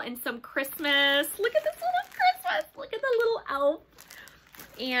flannel and some Christmas. Look at this little Christmas. Look at the little elf.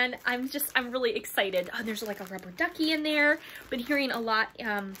 And I'm really excited. Oh, there's like a rubber ducky in there. Been hearing a lot,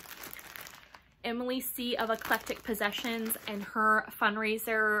 Emily C. of Eclectic Possessions and her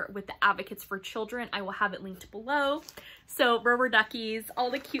fundraiser with the Advocates for Children. I will have it linked below. So rubber duckies, all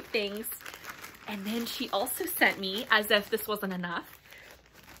the cute things. And then she also sent me, as if this wasn't enough,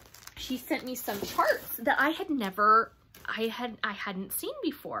 she sent me some charts that I hadn't seen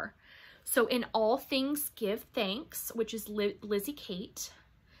before. So in All Things Give Thanks, which is Lizzie Kate,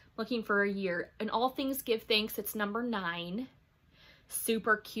 looking for a year. In All Things Give Thanks, it's number 9.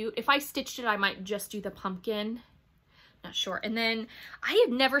 Super cute. If I stitched it, I might just do the pumpkin. Not sure. And then I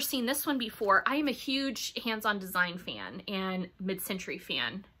have never seen this one before. I am a huge hands-on design fan and mid-century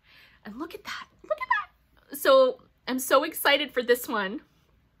fan. And look at that. Look at that. So I'm so excited for this one.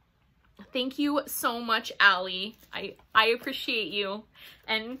 Thank you so much, Allie. I appreciate you.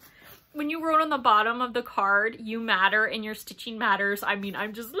 And when you wrote on the bottom of the card, you matter and your stitching matters, I mean,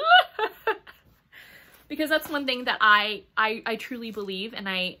 I'm just... because that's one thing that I truly believe, and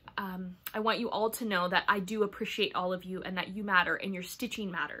I want you all to know that I do appreciate all of you and that you matter and your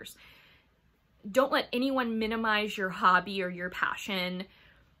stitching matters. Don't let anyone minimize your hobby or your passion.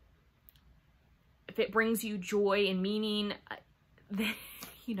 If it brings you joy and meaning, then,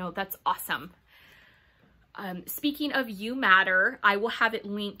 you know, that's awesome. Speaking of You Matter, I will have it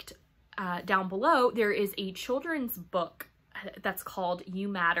linked down below. There is a children's book that's called You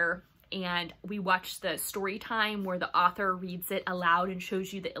Matter. And we watched the story time where the author reads it aloud and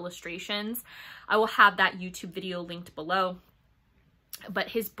shows you the illustrations. I will have that YouTube video linked below. But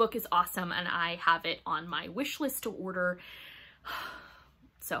his book is awesome, and I have it on my wish list to order.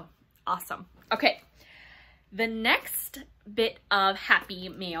 So awesome. Okay, the next bit of happy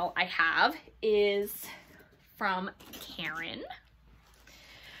mail I have is from Karen.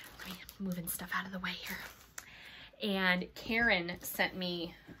 Let me moving stuff out of the way here. And Karen sent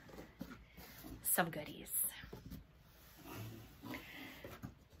me some goodies.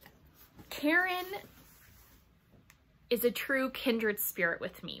 Karen is a true kindred spirit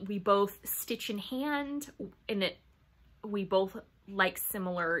with me. We both stitch in hand, and we both like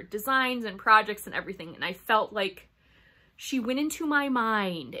similar designs and projects and everything. And I felt like she went into my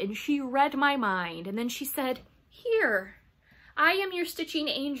mind and she read my mind. And then she said, "Here, I am your stitching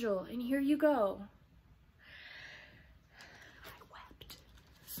angel, and here you go."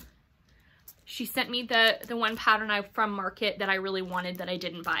 She sent me the one pattern from Market that I really wanted that I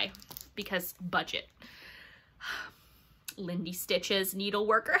didn't buy because budget. Lindy Stitches,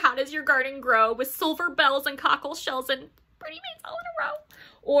 Needlework, or How Does Your Garden Grow, with silver bells and cockle shells and pretty mates all in a row.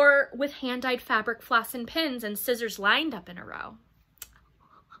 Or with hand-dyed fabric, floss, and pins and scissors lined up in a row.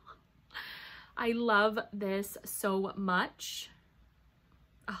 I love this so much.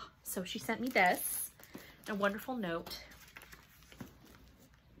 Oh, so she sent me this, a wonderful note.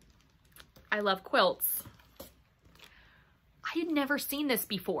 I love quilts. I I had never seen this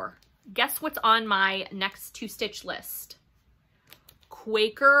before. Guess what's on my next to stitch list?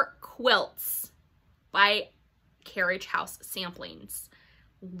 Quaker Quilts by Carriage House Samplings.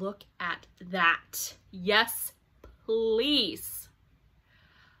 Look at that. Yes, please.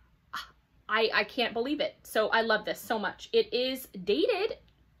 I can't believe it. So I love this so much. It is dated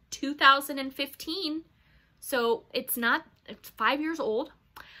 2015. So it's 5 years old.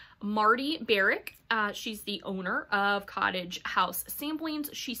 Marty Barrick, she's the owner of Cottage House Samplings.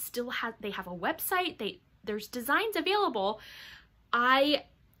 She still has, they have a website. There's designs available. A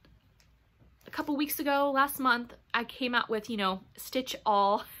couple weeks ago, last month, I came out with, you know, stitch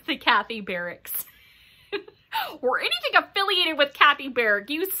all the Kathy Barricks. Or anything affiliated with Kathy Barrick,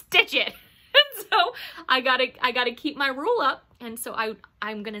 you stitch it. And so I gotta keep my rule up. And so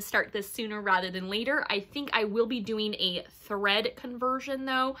I'm gonna start this sooner rather than later. I think I will be doing a thread conversion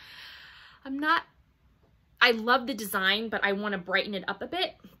though. I love the design, but I want to brighten it up a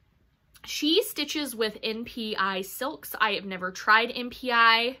bit. She stitches with NPI silks. I have never tried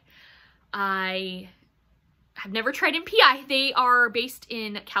NPI. I have never tried NPI. They are based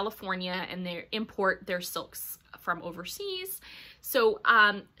in California and they import their silks from overseas. So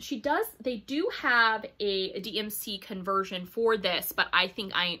they do have a DMC conversion for this, but I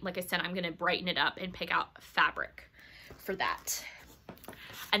think like I said, I'm going to brighten it up and pick out fabric for that.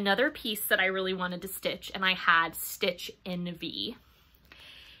 Another piece that I really wanted to stitch, and I had stitch envy,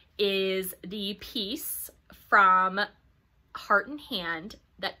 is the piece from Heart and Hand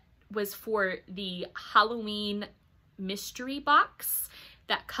that was for the Halloween mystery box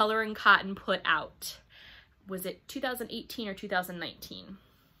that Color and Cotton put out. Was it 2018 or 2019?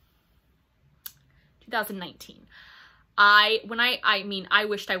 2019. I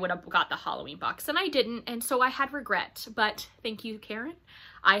wished I would have got the Halloween box and I didn't, and so I had regret, but thank you, Karen.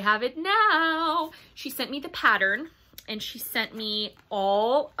 I have it now. She sent me the pattern and she sent me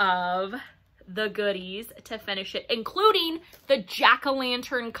all of the goodies to finish it, including the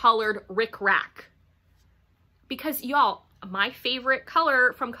jack-o'-lantern colored rick-rack. Because y'all, my favorite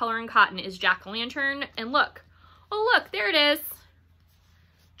color from Color and Cotton is jack-o'-lantern, and look, oh look, there it is.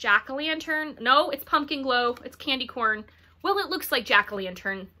 Jack-o'-lantern. No, it's pumpkin glow. It's candy corn. Well, it looks like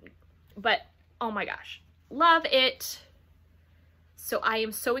jack-o'-lantern, but oh my gosh, love it. So I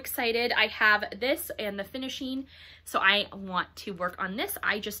am so excited. I have this and the finishing, so I want to work on this.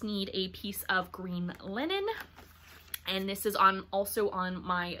 I just need a piece of green linen, and this is also on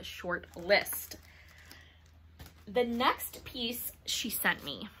my short list. The next piece she sent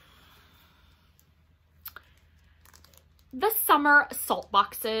me, the summer salt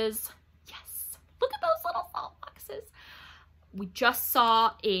boxes. Yes, look at those little salt boxes. We just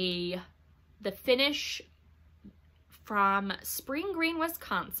saw the finish from Spring Green,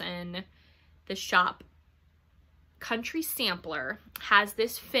 Wisconsin. The shop Country Sampler has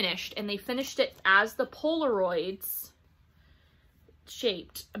this finished, and they finished it as the Polaroids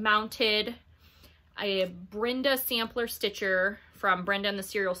shaped, mounted. A Brenda Sampler Stitcher from Brenda and the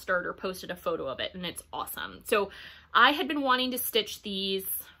Serial Starter posted a photo of it, and it's awesome. So I had been wanting to stitch these,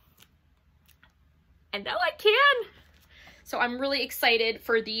 and now I can. So I'm really excited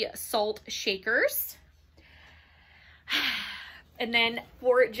for the salt shakers. And then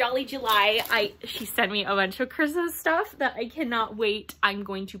for Jolly July, she sent me a bunch of Christmas stuff that I cannot wait. I'm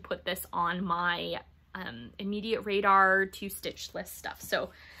going to put this on my immediate radar to stitch list stuff. So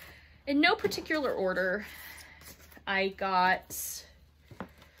in no particular order, I got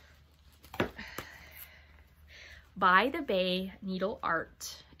By the Bay Needle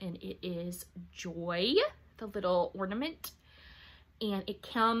Art, and it is Joy, the little ornament, and it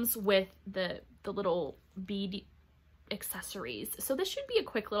comes with the little bead accessories. So this should be a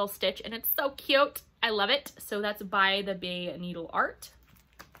quick little stitch, and it's so cute. I love it. So that's By the Bay Needle Art.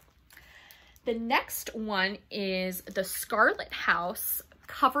 The next one is the Scarlet House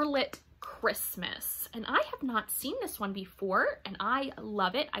Coverlet Christmas, and I have not seen this one before, and I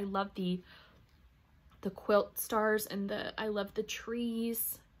love it. I love the quilt stars and I love the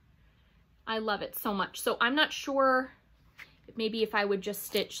trees. I love it so much. So I'm not sure maybe if I would just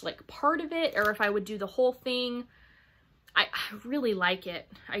stitch like part of it or if I would do the whole thing. I really like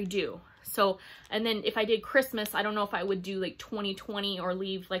it. I do. So, and then if I did Christmas, I don't know if I would do like 2020 or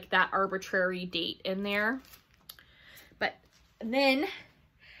leave like that arbitrary date in there. But then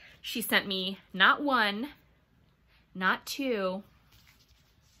she sent me not one, not two,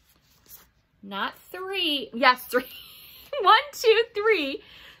 not three. Yes, three. 1, 2, 3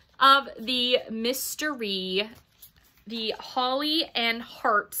 of the mystery, the Holly and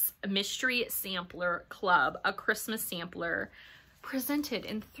Hearts Mystery Sampler Club, a Christmas sampler presented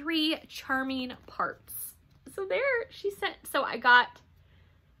in 3 charming parts. So there, she sent, so I got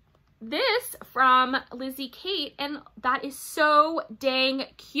this from Lizzie Kate, and that is so dang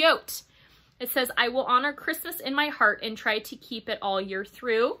cute. It says, I will honor Christmas in my heart and try to keep it all year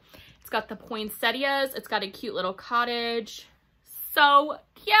through. It's got the poinsettias. It's got a cute little cottage. So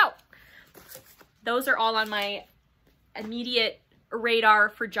cute. Those are all on my immediate radar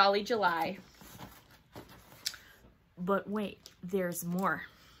for Jolly July. But wait, there's more.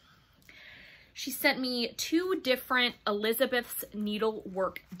 She sent me 2 different Elizabeth's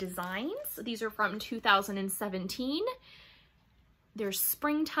Needlework designs. These are from 2017. There's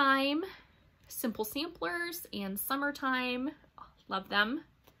springtime, simple samplers, and summertime. Love them.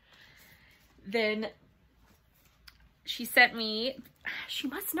 Then she sent me, she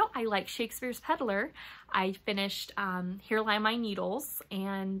must know I like Shakespeare's Peddler. I finished Here Lie My Needles,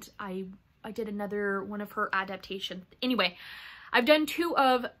 and I did another one of her adaptations. Anyway, I've done 2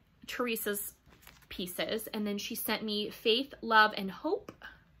 of Teresa's pieces, and then she sent me Faith, Love, and Hope,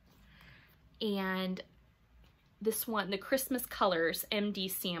 and this one, the Christmas Colors MD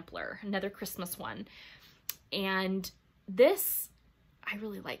sampler, another Christmas one. And this, I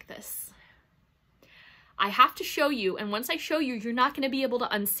really like this. I have to show you, and once I show you, you're not going to be able to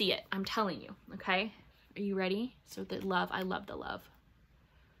unsee it. I'm telling you, okay? Are you ready? So the love, I love the love.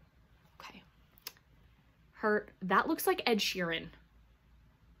 Okay. That looks like Ed Sheeran.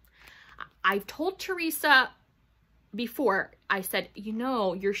 I've told Teresa before, I said, you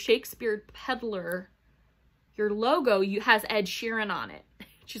know, your Shakespeare Peddler, your logo has Ed Sheeran on it.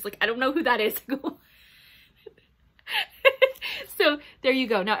 She's like, I don't know who that is. So there you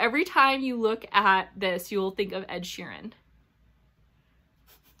go. Now, every time you look at this, you'll think of Ed Sheeran.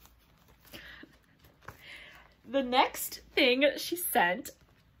 The next thing she sent,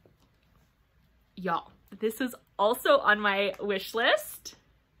 y'all, this is also on my wish list.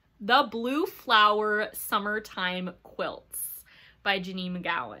 The Blue Flower Summertime Quilts by Janine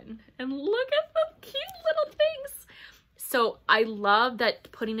McGowan. And look at the cute little things. So I love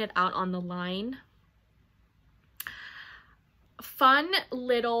that, putting it out on the line. Fun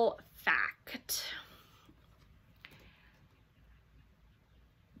little fact.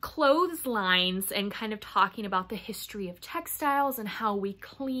 Clotheslines, and kind of talking about the history of textiles and how we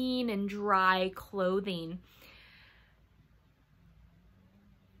clean and dry clothing.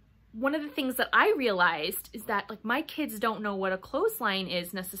 One of the things that I realized is that, like, my kids don't know what a clothesline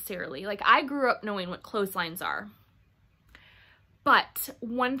is necessarily. Like, I grew up knowing what clotheslines are. But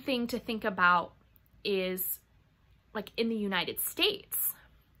one thing to think about is, like, in the United States,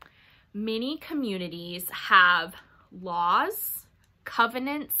 many communities have laws,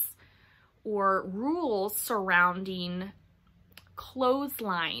 covenants, or rules surrounding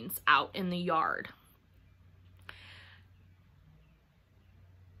clotheslines out in the yard.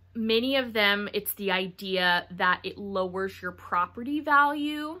 Many of them, it's the idea that it lowers your property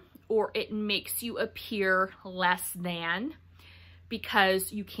value, or it makes you appear less than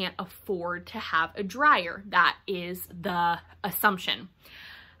because you can't afford to have a dryer. That is the assumption.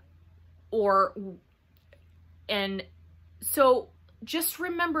 And so just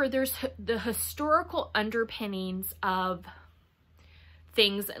remember, there's the historical underpinnings of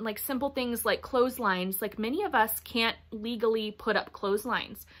things, like simple things like clotheslines. Like, many of us can't legally put up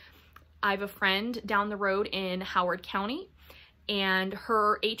clotheslines. I have a friend down the road in Howard County, and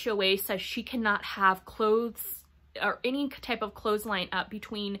her HOA says she cannot have clothes or any type of clothesline up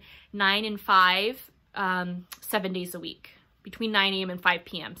between 9 and 5, 7 days a week. Between 9 a.m. and 5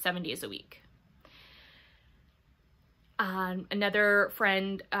 p.m., 7 days a week. Another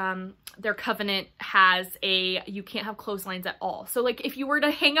friend, their covenant has you can't have clotheslines at all. So, like, if you were to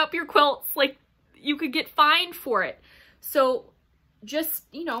hang up your quilts, like, you could get fined for it. So just,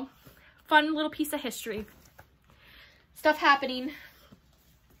 you know, fun little piece of history. Stuff happening.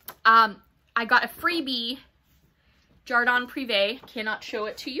 I got a freebie, Jardin Privé. Cannot show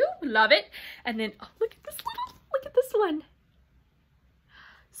it to you. Love it. And then, oh, look at this one.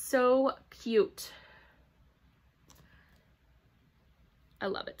 So cute. I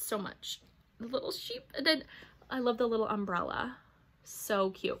love it so much. The little sheep, and then I love the little umbrella.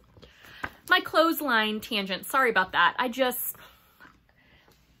 So cute. My clothesline tangent, sorry about that. I've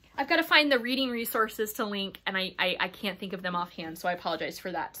got to find the reading resources to link, and I can't think of them offhand, so I apologize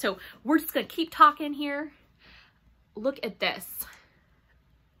for that. So we're just gonna keep talking here. Look at this.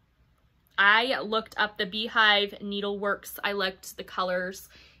 I looked up the Beehive Needleworks. I liked the colors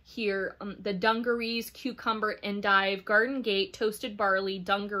here. The dungarees, cucumber, endive, garden gate, toasted barley,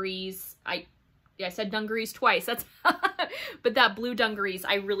 dungarees. I said dungarees twice. That's but that blue dungarees,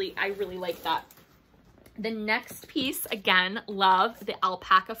 I really like that. The next piece, again, love the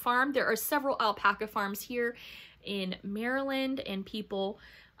alpaca farm. There are several alpaca farms here in Maryland, and people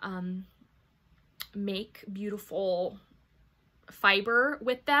make beautiful fiber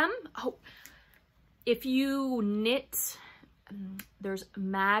with them. Oh, if you knit, there's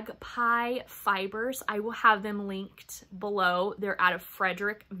Magpie Fibers. I will have them linked below. They're out of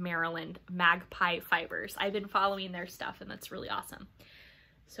Frederick, Maryland, Magpie Fibers. I've been following their stuff, and that's really awesome.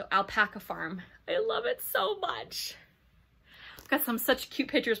 So Alpaca Farm, I love it so much. I've got some such cute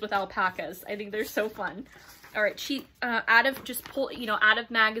pictures with alpacas. I think they're so fun. All right, she out of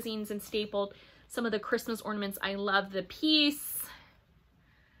magazines and stapled some of the Christmas ornaments. I love the piece,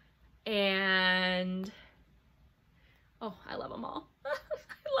 and oh, I love them all. I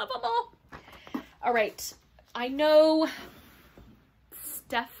love them all. All right, I know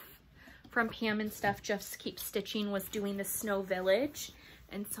Steph from Pam and Steph Just Keep Stitching was doing the Snow Village.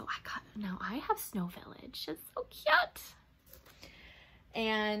 And so now I have Snow Village. It's so cute.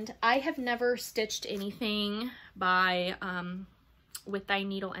 And I have never stitched anything by, with Thy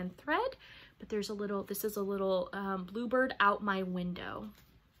Needle and Thread, but there's a little, this is a little bluebird out my window.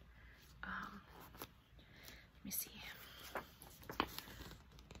 Let me see.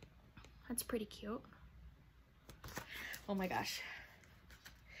 That's pretty cute. Oh my gosh.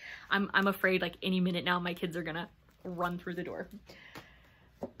 I'm afraid like any minute now my kids are gonna run through the door.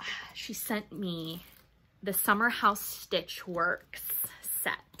 She sent me the Summer House Stitch Works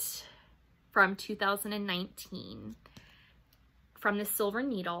set from 2019 from the Silver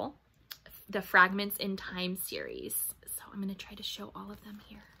Needle, the Fragments in Time series. So I'm going to try to show all of them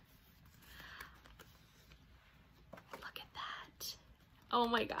here. Look at that. Oh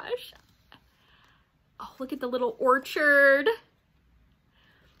my gosh. Oh, look at the little orchard.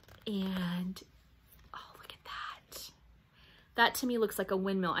 And that to me looks like a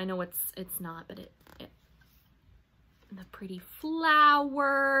windmill. I know it's not, but the pretty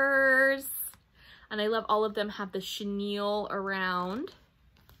flowers. And I love all of them have the chenille around.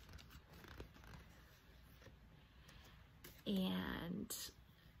 And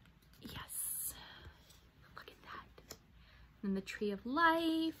yes, look at that. And the Tree of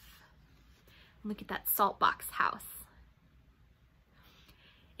Life. And look at that salt box house.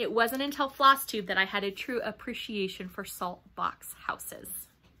 It wasn't until Flosstube that I had a true appreciation for salt box houses.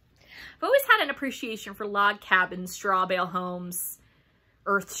 I've always had an appreciation for log cabins, straw bale homes,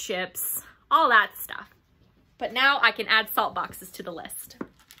 earth ships, all that stuff. But now I can add salt boxes to the list.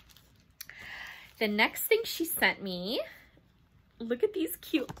 The next thing she sent me, look at these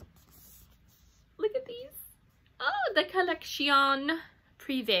cute, look at these. Oh, the Collection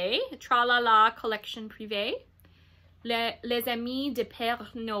Privée, Tralala Collection Privée. Les Amis de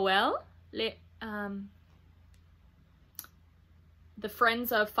Père Noël, the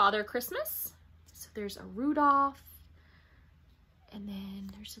Friends of Father Christmas. So there's a Rudolph, and then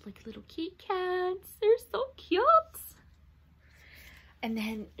there's like little Kit Kats. They're so cute. And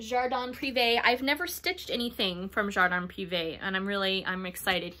then Jardin Privé. I've never stitched anything from Jardin Privé, and I'm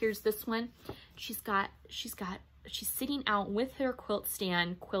excited. Here's this one. She's sitting out with her quilt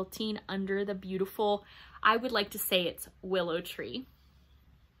stand, quilting under the beautiful, I would like to say it's willow tree.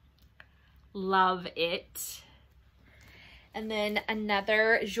 Love it. And then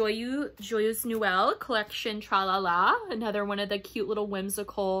another Joyeuse Noël Collection Tralala, another one of the cute little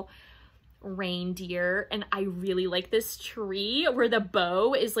whimsical reindeer. And I really like this tree where the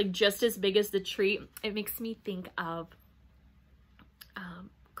bow is like just as big as the tree. It makes me think of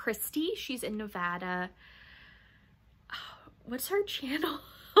Christy. She's in Nevada. What's her channel?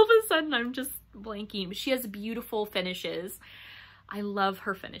 All of a sudden I'm just blanking. She has beautiful finishes. I love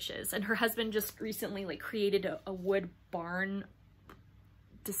her finishes. And her husband just recently like created a wood barn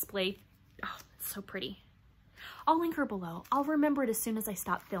display. Oh, it's so pretty. I'll link her below. I'll remember it as soon as I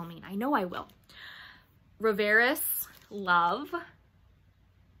stop filming. I know I will. Roveris Love. Oh,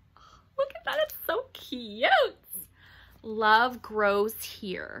 look at that. It's so cute. Love Grows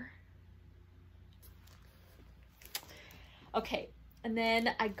Here. Okay. And then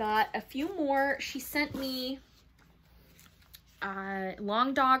I got a few more. She sent me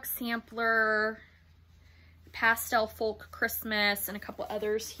Long Dog Sampler, Pastel Folk Christmas, and a couple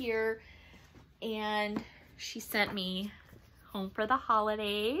others here. And she sent me Home for the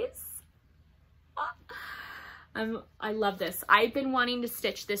Holidays. I love this. I've been wanting to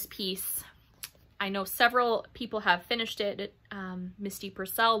stitch this piece. I know several people have finished it. Misty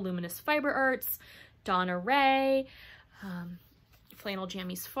Purcell, Luminous Fiber Arts, Donna Ray, Flannel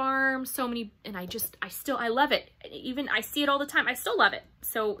Jammies Farm, so many, and I love it. Even I see it all the time. I still love it.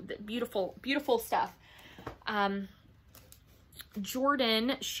 So beautiful, beautiful stuff.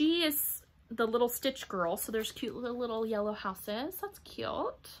 Jordan, she is the little Stitch Girl. So there's cute little yellow houses. That's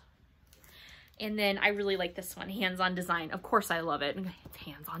cute. And then I really like this one, hands-on design. Of course I love it. It's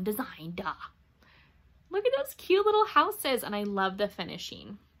hands-on design, duh. Look at those cute little houses, and I love the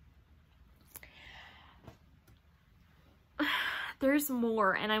finishing. There's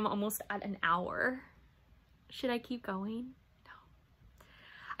more, and I'm almost at an hour. Should I keep going? No.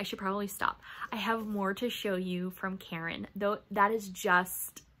 I should probably stop. I have more to show you from Karen, though that is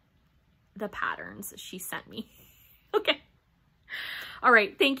just the patterns she sent me. Okay. All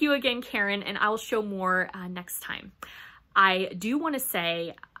right. Thank you again, Karen, and I'll show more next time. I do want to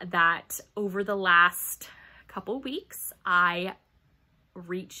say that over the last couple weeks, I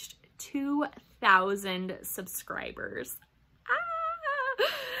reached 2,000 subscribers.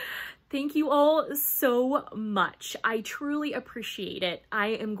 Thank you all so much. I truly appreciate it. I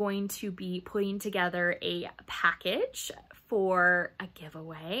am going to be putting together a package for a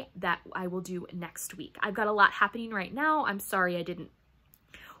giveaway that I will do next week. I've got a lot happening right now. I'm sorry I didn't.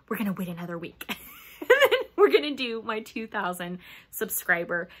 We're going to wait another week. We're going to do my 2,000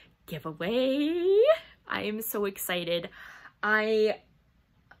 subscriber giveaway. I am so excited. I'm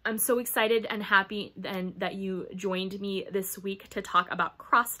so excited and happy that you joined me this week to talk about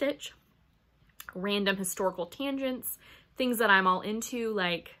cross stitch, random historical tangents, things that I'm all into,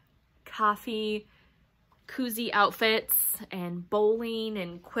 like coffee, koozie outfits, and bowling,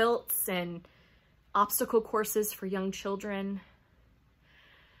 and quilts, and obstacle courses for young children.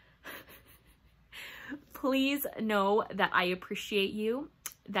 Please know that I appreciate you,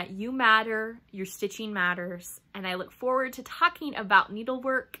 that you matter, your stitching matters, and I look forward to talking about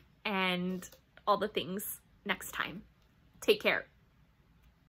needlework and all the things next time. Take care.